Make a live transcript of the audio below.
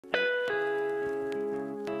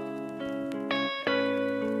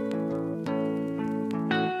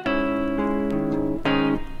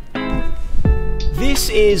This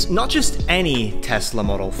is not just any Tesla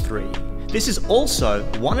Model 3. This is also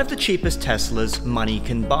one of the cheapest Teslas money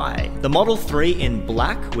can buy. The Model 3 in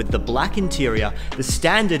black with the black interior, the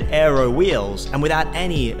standard aero wheels, and without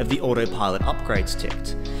any of the Autopilot upgrades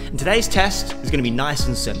ticked. And today's test is going to be nice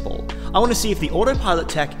and simple. I want to see if the Autopilot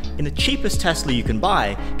tech in the cheapest Tesla you can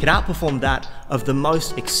buy can outperform that of the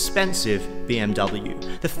most expensive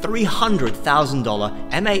BMW, the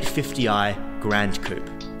 $300,000 M850i Gran Coupe.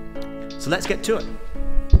 So let's get to it.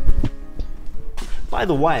 By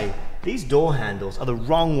the way, these door handles are the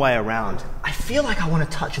wrong way around. I feel like I want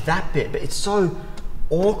to touch that bit, but it's so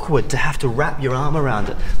awkward to have to wrap your arm around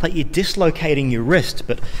it, like you're dislocating your wrist,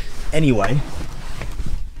 but anyway.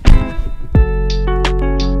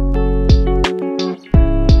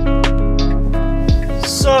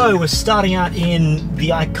 So we're starting out in the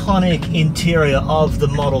iconic interior of the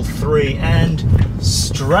Model 3 and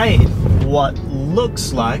straight what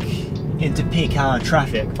looks like into peak hour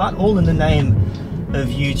traffic, but all in the name of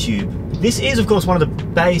YouTube. This is of course one of the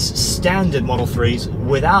base standard Model 3s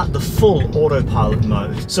without the full autopilot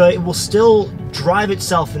mode. So it will still drive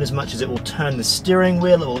itself in as much as it will turn the steering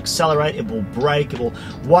wheel, it will accelerate, it will brake, it will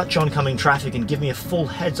watch oncoming traffic and give me a full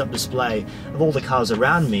heads-up display of all the cars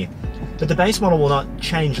around me. But the base model will not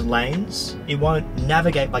change lanes, it won't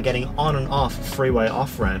navigate by getting on and off freeway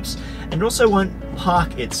off-ramps, and it also won't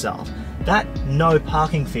park itself. That no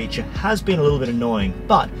parking feature has been a little bit annoying,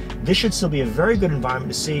 but this should still be a very good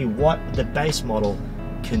environment to see what the base model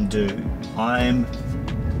can do. I'm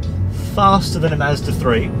faster than a Mazda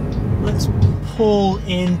 3. Let's pull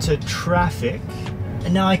into traffic.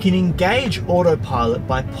 And now I can engage autopilot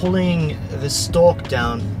by pulling the stalk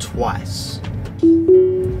down twice.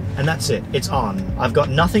 And that's it, it's on. I've got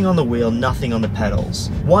nothing on the wheel, nothing on the pedals.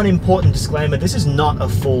 One important disclaimer, this is not a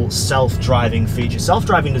full self-driving feature.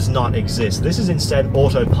 Self-driving does not exist. This is instead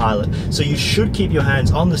autopilot. So you should keep your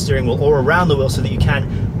hands on the steering wheel or around the wheel so that you can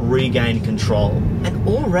regain control. And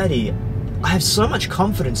already, I have so much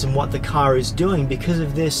confidence in what the car is doing because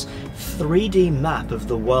of this 3D map of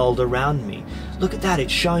the world around me. Look at that,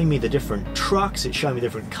 it's showing me the different trucks, it's showing me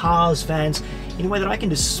different cars, vans, in a way that I can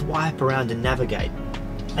just swipe around and navigate.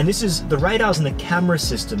 And this is the radars and the camera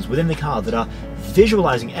systems within the car that are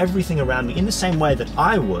visualizing everything around me in the same way that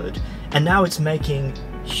I would, and now it's making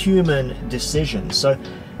human decisions. So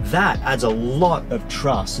that adds a lot of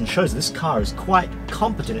trust and shows this car is quite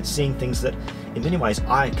competent at seeing things that in many ways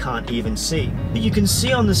I can't even see. But you can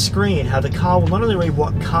see on the screen how the car will not only read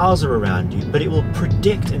what cars are around you, but it will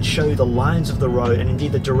predict and show you the lines of the road and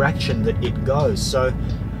indeed the direction that it goes. So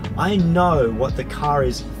I know what the car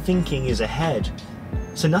is thinking is ahead.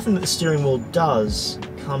 So nothing that the steering wheel does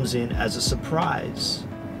comes in as a surprise.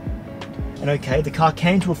 And okay, the car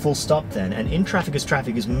came to a full stop then, and in traffic as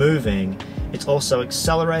traffic is moving, it's also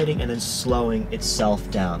accelerating and then slowing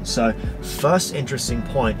itself down. So first interesting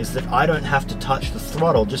point is that I don't have to touch the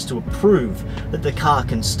throttle just to prove that the car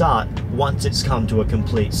can start once it's come to a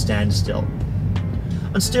complete standstill.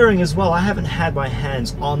 On steering as well, I haven't had my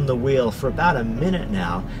hands on the wheel for about a minute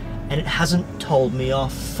now, and it hasn't told me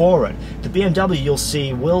off for it. The BMW you'll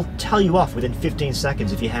see will tell you off within 15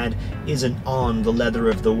 seconds if your hand isn't on the leather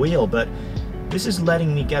of the wheel, but this is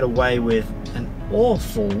letting me get away with an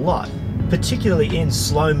awful lot, particularly in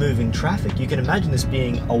slow-moving traffic. You can imagine this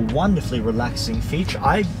being a wonderfully relaxing feature.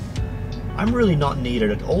 I'm really not needed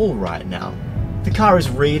at all right now. The car is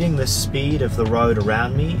reading the speed of the road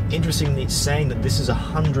around me. Interestingly, it's saying that this is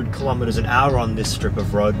 100 kilometers an hour on this strip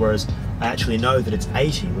of road, whereas I actually know that it's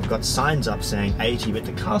 80. We've got signs up saying 80, but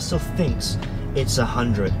the car still thinks it's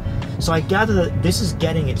 100. So I gather that this is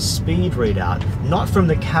getting its speed readout, not from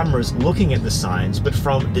the cameras looking at the signs, but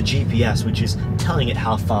from the GPS, which is telling it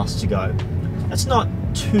how fast to go. That's not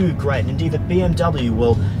too great. Indeed, the BMW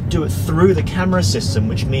will do it through the camera system,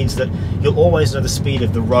 which means that you'll always know the speed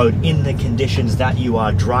of the road in the conditions that you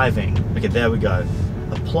are driving. Okay, there we go.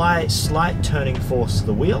 Apply slight turning force to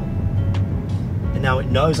the wheel, and now it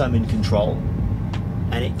knows I'm in control,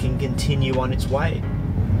 and it can continue on its way.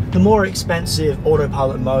 The more expensive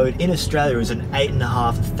autopilot mode in Australia is an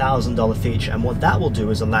 $8,500 feature, and what that will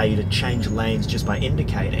do is allow you to change lanes just by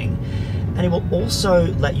indicating, and it will also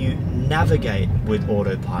let you navigate with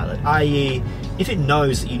autopilot, i.e. if it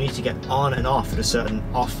knows that you need to get on and off at a certain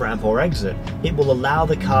off-ramp or exit, it will allow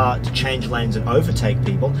the car to change lanes and overtake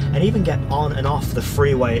people, and even get on and off the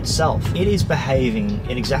freeway itself. It is behaving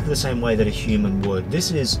in exactly the same way that a human would.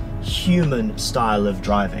 This is human style of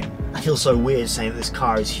driving. I feel so weird saying that this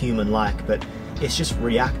car is human-like, but it's just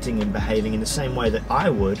reacting and behaving in the same way that I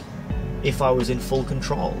would if I was in full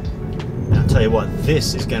control. And I'll tell you what,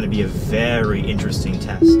 this is going to be a very interesting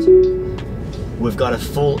test. We've got a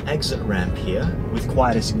full exit ramp here with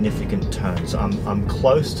quite a significant turn. So I'm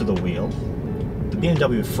close to the wheel. The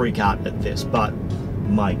BMW would freak out at this, but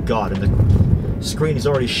my God, and the screen is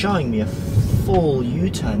already showing me a full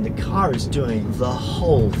U-turn. The car is doing the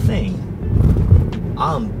whole thing.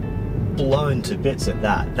 I'm blown to bits at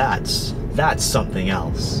that. That's something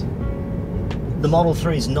else. The Model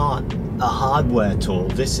 3 is not a hardware tool.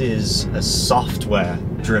 This is a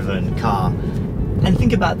software-driven car. And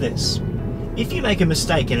think about this. If you make a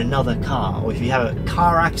mistake in another car, or if you have a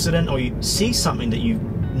car accident, or you see something that you've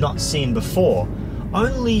not seen before,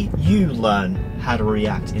 only you learn how to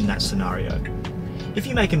react in that scenario. If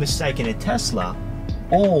you make a mistake in a Tesla,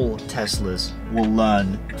 all Teslas will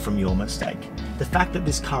learn from your mistake. The fact that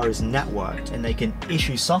this car is networked and they can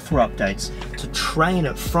issue software updates to train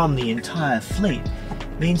it from the entire fleet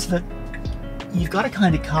means that you've got a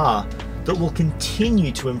kind of car that will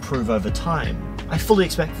continue to improve over time. I fully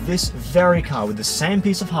expect this very car with the same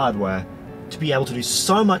piece of hardware to be able to do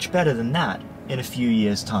so much better than that in a few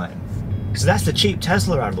years' time. So that's the cheap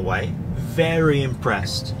Tesla out of the way. Very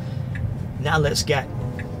impressed. Now let's get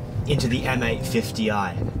into the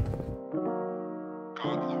M850i.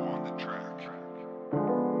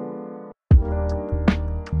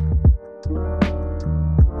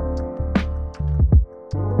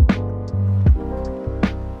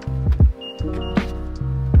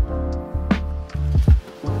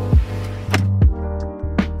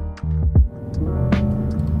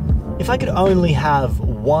 If I could only have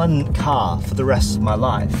one car for the rest of my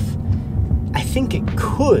life, I think it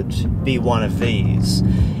could be one of these.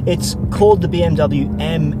 It's called the BMW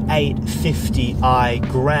M850i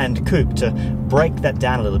Gran Coupe. To break that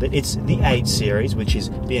down a little bit, it's the 8 Series, which is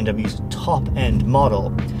BMW's top-end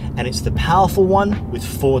model, and it's the powerful one with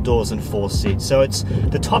 4 doors and 4 seats. So it's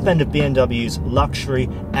the top end of BMW's luxury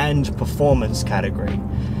and performance category.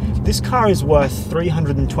 This car is worth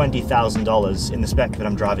 $320,000 in the spec that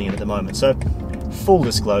I'm driving in at the moment. So, full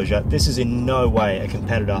disclosure, this is in no way a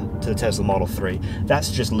competitor to the Tesla Model 3.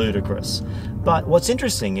 That's just ludicrous. But what's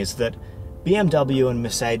interesting is that BMW and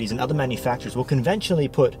Mercedes and other manufacturers will conventionally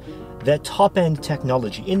put their top-end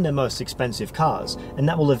technology in their most expensive cars, and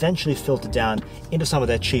that will eventually filter down into some of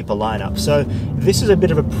their cheaper lineup. So this is a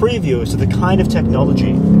bit of a preview as to the kind of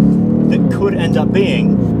technology that could end up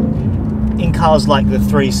being in cars like the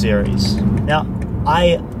 3 Series. Now,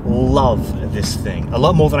 I love this thing a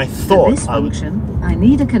lot more than I thought. For this function, I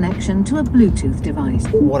need a connection to a Bluetooth device.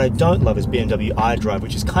 What I don't love is BMW iDrive,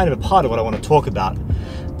 which is kind of a part of what I want to talk about.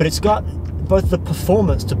 But it's got both the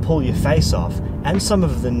performance to pull your face off and some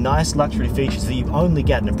of the nice luxury features that you only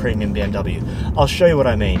get in a premium BMW. I'll show you what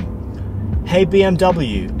I mean. Hey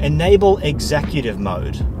BMW, enable executive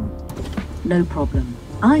mode. No problem.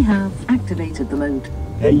 I have activated the mode.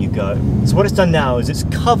 There you go. So what it's done now is it's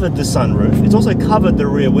covered the sunroof, it's also covered the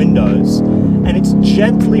rear windows, and it's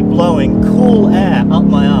gently blowing cool air up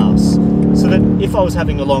my arse, so that if I was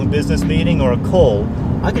having a long business meeting or a call,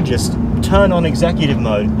 I could just turn on executive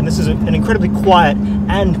mode, and this is an incredibly quiet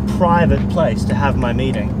and private place to have my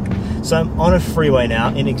meeting. So I'm on a freeway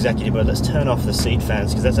now in executive mode. Let's turn off the seat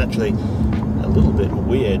fans, because that's actually a little bit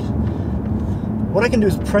weird. What I can do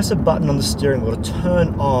is press a button on the steering wheel to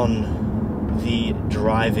turn on the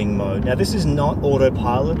driving mode. Now this is not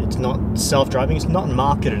autopilot, it's not self-driving, it's not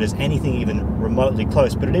marketed as anything even remotely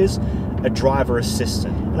close, but it is a driver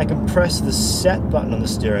assistant. And I can press the set button on the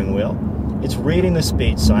steering wheel. It's reading the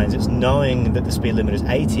speed signs, it's knowing that the speed limit is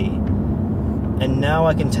 80. And now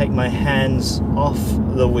I can take my hands off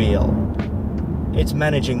the wheel. It's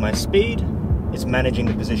managing my speed, it's managing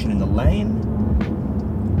the position in the lane.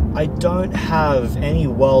 I don't have any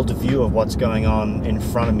world view of what's going on in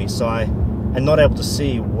front of me, so I'm not able to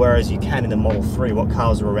see, whereas you can in the Model 3, what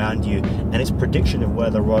cars are around you and its prediction of where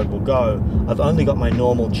the road will go. I've only got my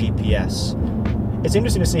normal GPS. It's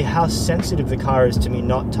interesting to see how sensitive the car is to me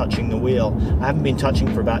not touching the wheel. I haven't been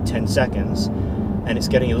touching for about 10 seconds and it's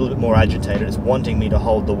getting a little bit more agitated. It's wanting me to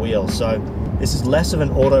hold the wheel. So this is less of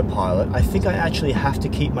an autopilot. I think I actually have to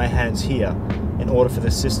keep my hands here in order for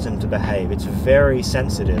the system to behave. It's very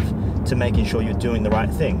sensitive to making sure you're doing the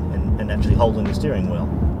right thing and actually holding the steering wheel.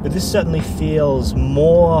 But this certainly feels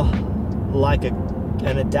more like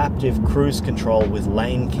an adaptive cruise control with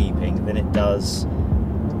lane keeping than it does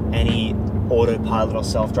any autopilot or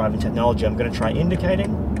self-driving technology. I'm going to try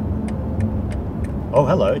indicating. Oh,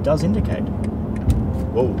 hello, it does indicate.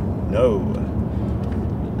 Whoa, no.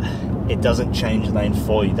 It doesn't change lane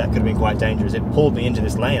for you. That could have been quite dangerous. It pulled me into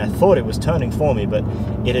this lane. I thought it was turning for me, but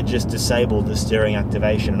it had just disabled the steering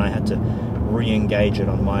activation and I had to re-engage it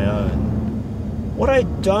on my own. What I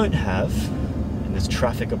don't have, and there's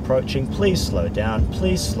traffic approaching, please slow down,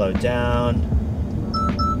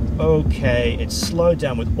 okay, it slowed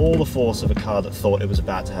down with all the force of a car that thought it was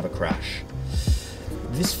about to have a crash.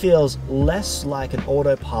 This feels less like an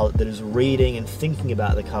autopilot that is reading and thinking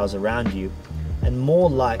about the cars around you, and more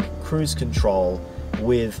like cruise control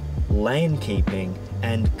with lane keeping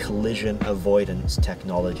and collision avoidance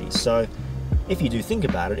technology. So if you do think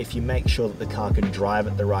about it, if you make sure that the car can drive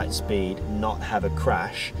at the right speed, not have a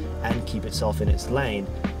crash, and keep itself in its lane,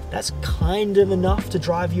 that's kind of enough to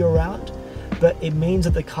drive you around. But it means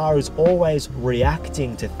that the car is always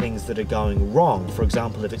reacting to things that are going wrong. For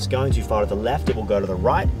example, if it's going too far to the left, it will go to the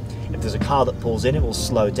right. If there's a car that pulls in, it will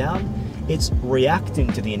slow down. It's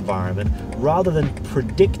reacting to the environment rather than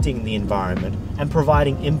predicting the environment and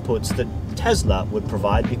providing inputs that Tesla would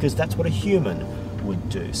provide, because that's what a human would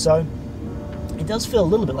do. So it does feel a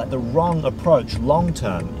little bit like the wrong approach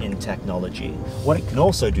long-term in technology. What it can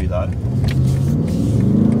also do, though,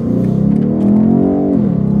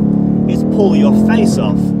 is pull your face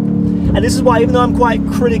off. And this is why, even though I'm quite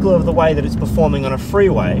critical of the way that it's performing on a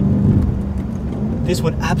freeway, this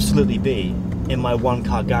would absolutely be in my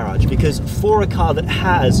one-car garage, because for a car that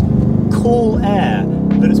has cool air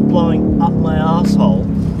that is blowing up my asshole,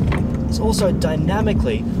 it's also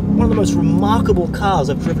dynamically one of the most remarkable cars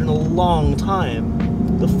I've driven in a long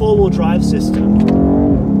time. The four-wheel drive system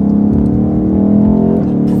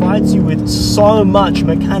provides you with so much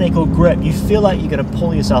mechanical grip, you feel like you're going to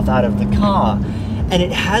pull yourself out of the car. And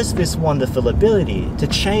it has this wonderful ability to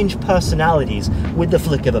change personalities with the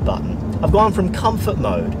flick of a button. I've gone from comfort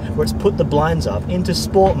mode, where it's put the blinds up, into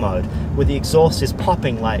sport mode, where the exhaust is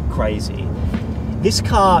popping like crazy. This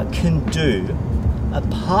car can do,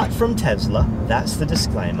 apart from Tesla, that's the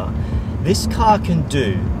disclaimer, this car can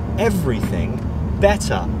do everything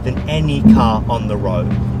better than any car on the road.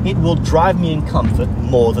 It will drive me in comfort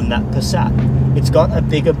more than that Passat. It's got a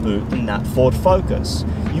bigger boot than that Ford Focus.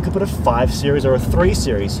 You could put a 5 Series or a 3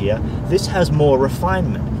 Series here. This has more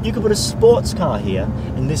refinement. You could put a sports car here,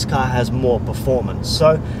 and this car has more performance.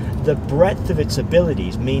 So the breadth of its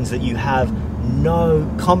abilities means that you have no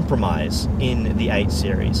compromise in the 8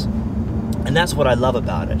 Series. And that's what I love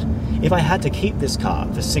about it. If I had to keep this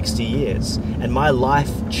car for 60 years and my life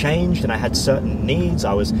changed and I had certain needs,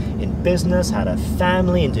 I was in business, had a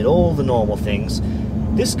family, and did all the normal things,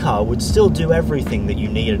 this car would still do everything that you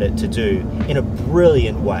needed it to do in a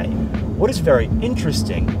brilliant way. What is very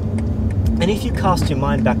interesting, and if you cast your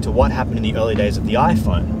mind back to what happened in the early days of the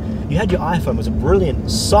iPhone, you had your iPhone was a brilliant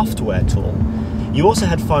software tool. You also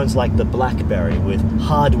had phones like the BlackBerry with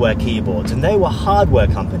hardware keyboards, and they were hardware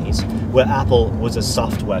companies where Apple was a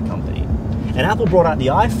software company. And Apple brought out the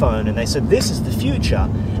iPhone and they said, this is the future.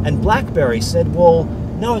 And BlackBerry said, well,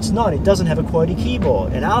 no, it's not. It doesn't have a QWERTY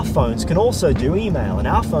keyboard. And our phones can also do email, and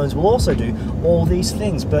our phones will also do all these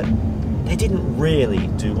things. But they didn't really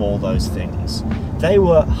do all those things. They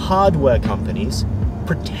were hardware companies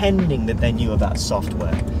pretending that they knew about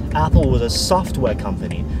software. Apple was a software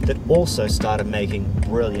company that also started making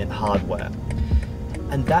brilliant hardware.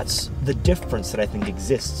 And that's the difference that I think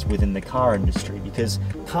exists within the car industry, because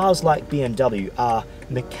cars like BMW are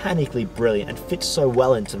mechanically brilliant and fit so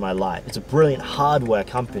well into my life. It's a brilliant hardware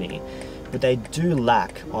company, but they do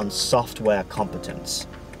lack on software competence.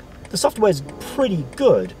 The software is pretty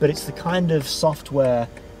good, but it's the kind of software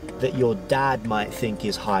that your dad might think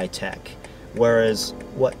is high tech. Whereas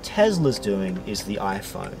what Tesla's doing is the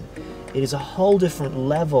iPhone. It is a whole different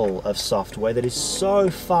level of software that is so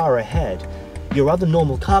far ahead. Your other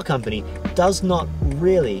normal car company does not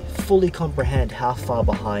really fully comprehend how far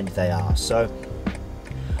behind they are. So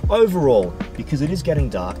overall, because it is getting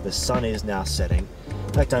dark, the sun is now setting.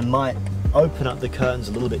 In fact, I might open up the curtains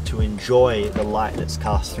a little bit to enjoy the light that's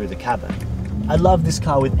cast through the cabin. I love this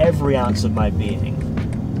car with every ounce of my being,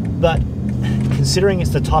 but considering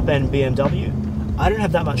it's the top-end BMW, I don't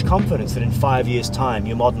have that much confidence that in 5 years' time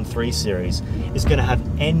your modern 3 Series is going to have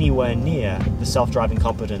anywhere near the self-driving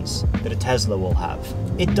competence that a Tesla will have.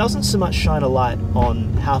 It doesn't so much shine a light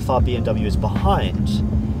on how far BMW is behind,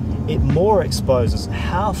 it more exposes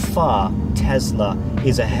how far Tesla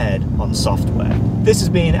is ahead on software. This has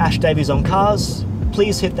been Ash Davies on Cars.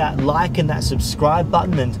 Please hit that like and that subscribe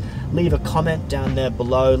button and leave a comment down there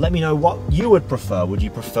below. Let me know what you would prefer. Would you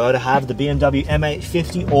prefer to have the BMW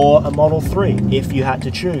M850 or a Model 3 if you had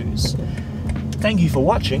to choose? Thank you for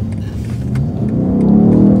watching,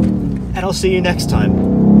 and I'll see you next time.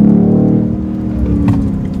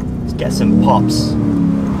 Let's get some pops.